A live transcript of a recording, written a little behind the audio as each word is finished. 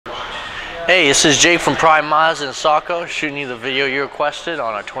Hey, this is Jake from Price Mazda in Saco, shooting you the video you requested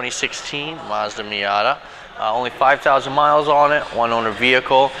on our 2016 Mazda Miata. Only 5,000 miles on it, one owner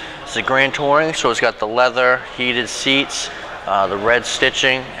vehicle. It's a Grand Touring, so it's got the leather, heated seats, the red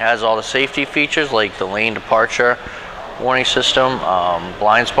stitching, has all the safety features like the lane departure warning system,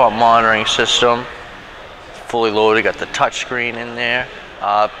 blind spot monitoring system, fully loaded, got the touch screen in there.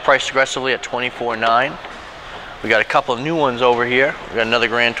 Priced aggressively at $24,900. We got a couple of new ones over here. We got another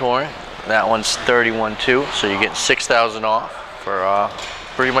Grand Touring. That one's $31,200, so you're getting $6,000 off for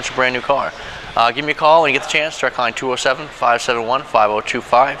pretty much a brand new car. Give me a call when you get the chance. Direct line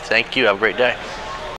 207-571-5025. Thank you. Have a great day.